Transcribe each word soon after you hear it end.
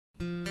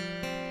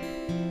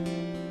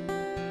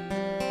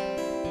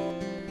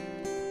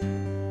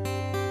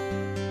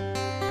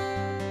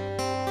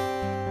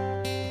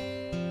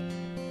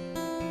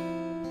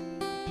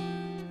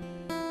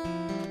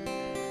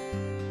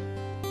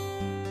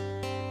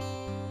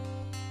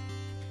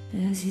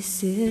As your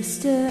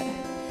sister,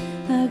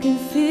 I can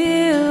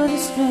feel the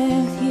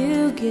strength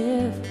you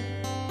give.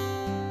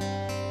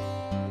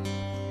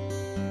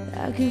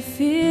 I can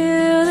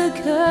feel the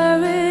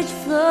courage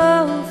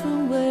flow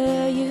from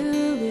where you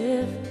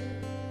live.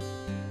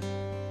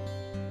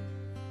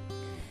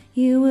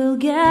 You will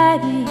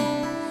guide me,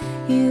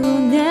 you will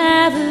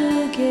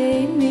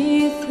navigate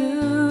me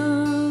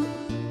through.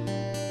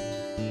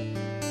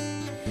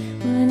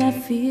 When I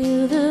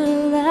feel the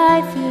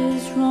life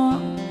is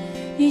wrong,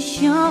 you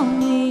show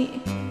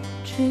me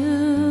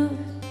truth.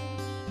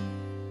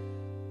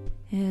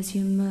 As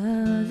your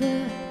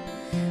mother,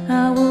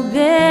 I will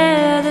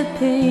bear the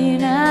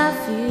pain I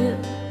feel,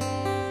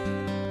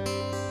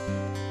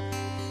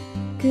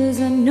 'cause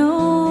I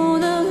know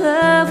the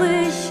love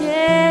we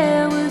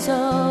share was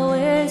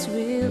always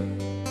real.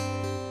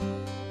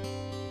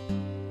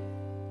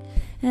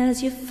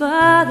 As your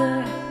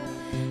father,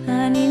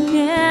 I need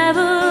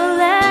never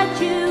let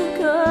you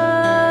go.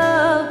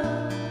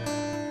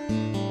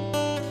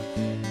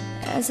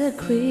 As I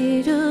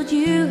cradled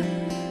you,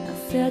 I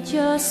felt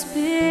your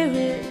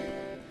spirit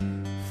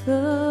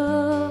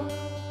flow.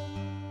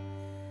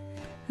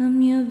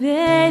 I'm your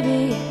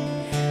baby,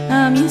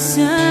 I'm your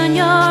sun,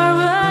 your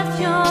earth,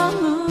 your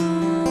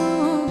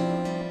moon.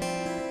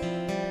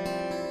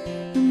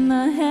 And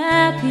my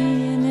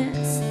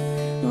happiness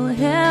will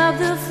help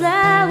the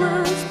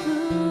flowers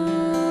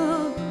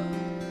bloom.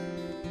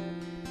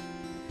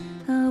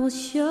 I will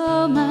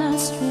show my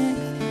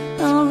strength,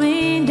 I'll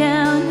rain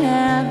down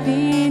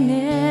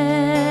happiness.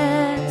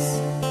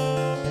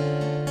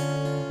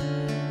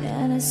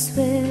 And I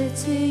swear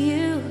to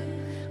you,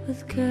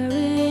 with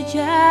courage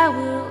I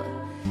will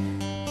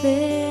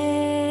live.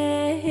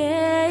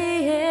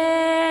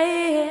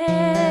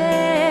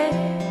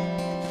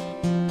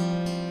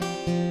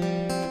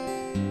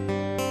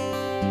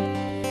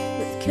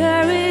 With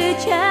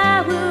courage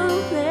I will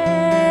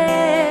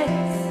live.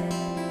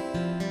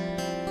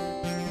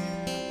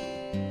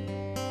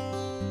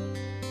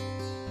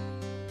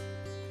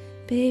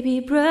 Baby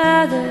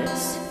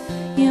brothers,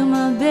 you're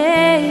my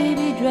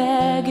baby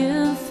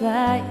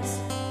dragonflies.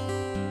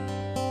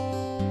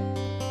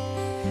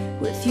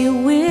 With your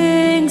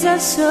wings I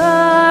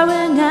soar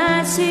and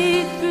I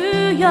see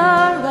through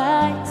your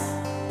eyes.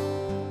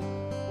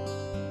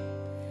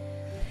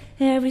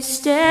 Every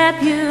step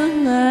you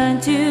learn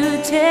to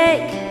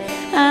take,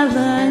 I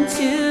learn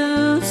to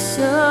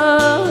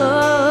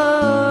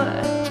soar.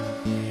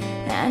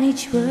 And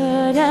each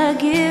word I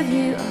give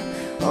you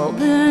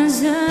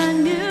opens a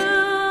new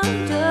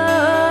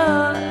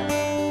door.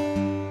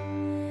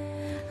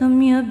 I'm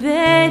your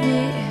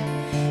baby,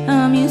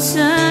 I'm your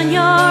sun,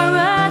 your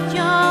earth,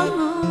 your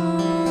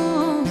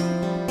moon.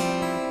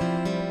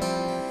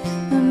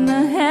 And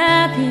my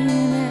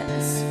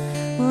happiness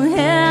will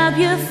help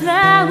your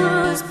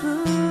flowers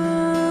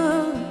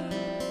bloom.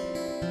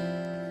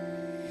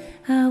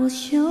 I will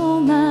show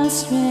my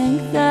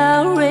strength,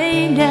 I'll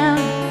rain down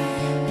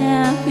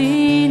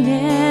happiness.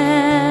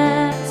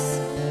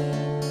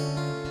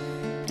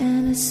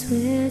 And I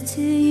swear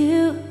to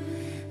you,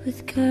 with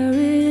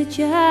courage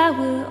I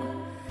will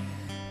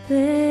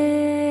live.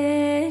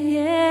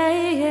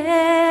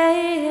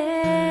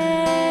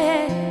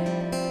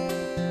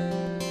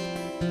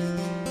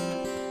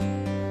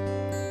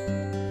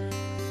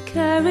 With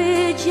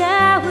courage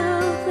I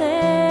will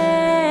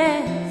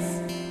live.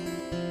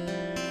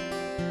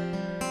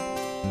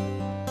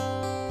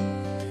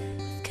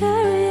 With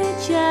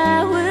courage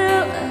I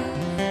will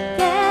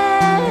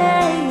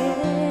live.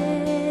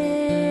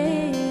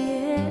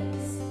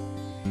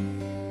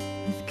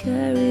 With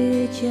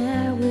courage I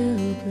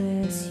will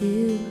bless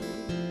you.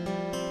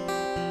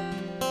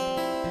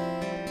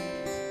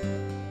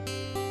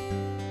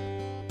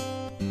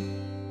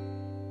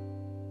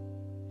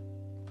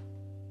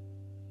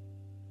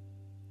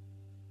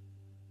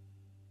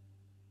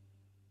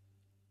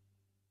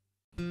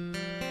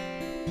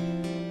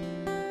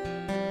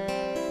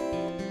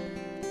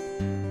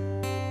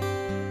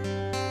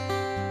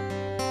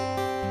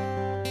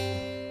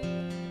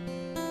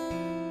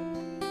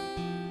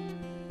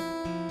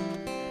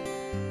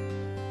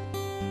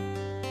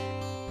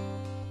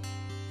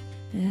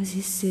 As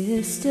your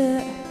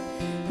sister,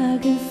 I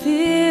can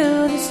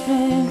feel the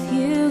strength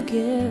you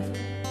give.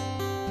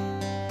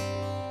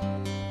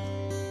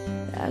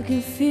 I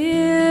can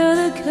feel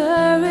the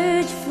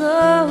courage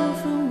flow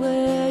from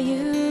where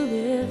you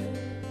live.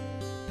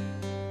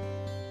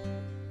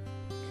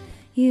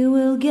 You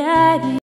will guide me.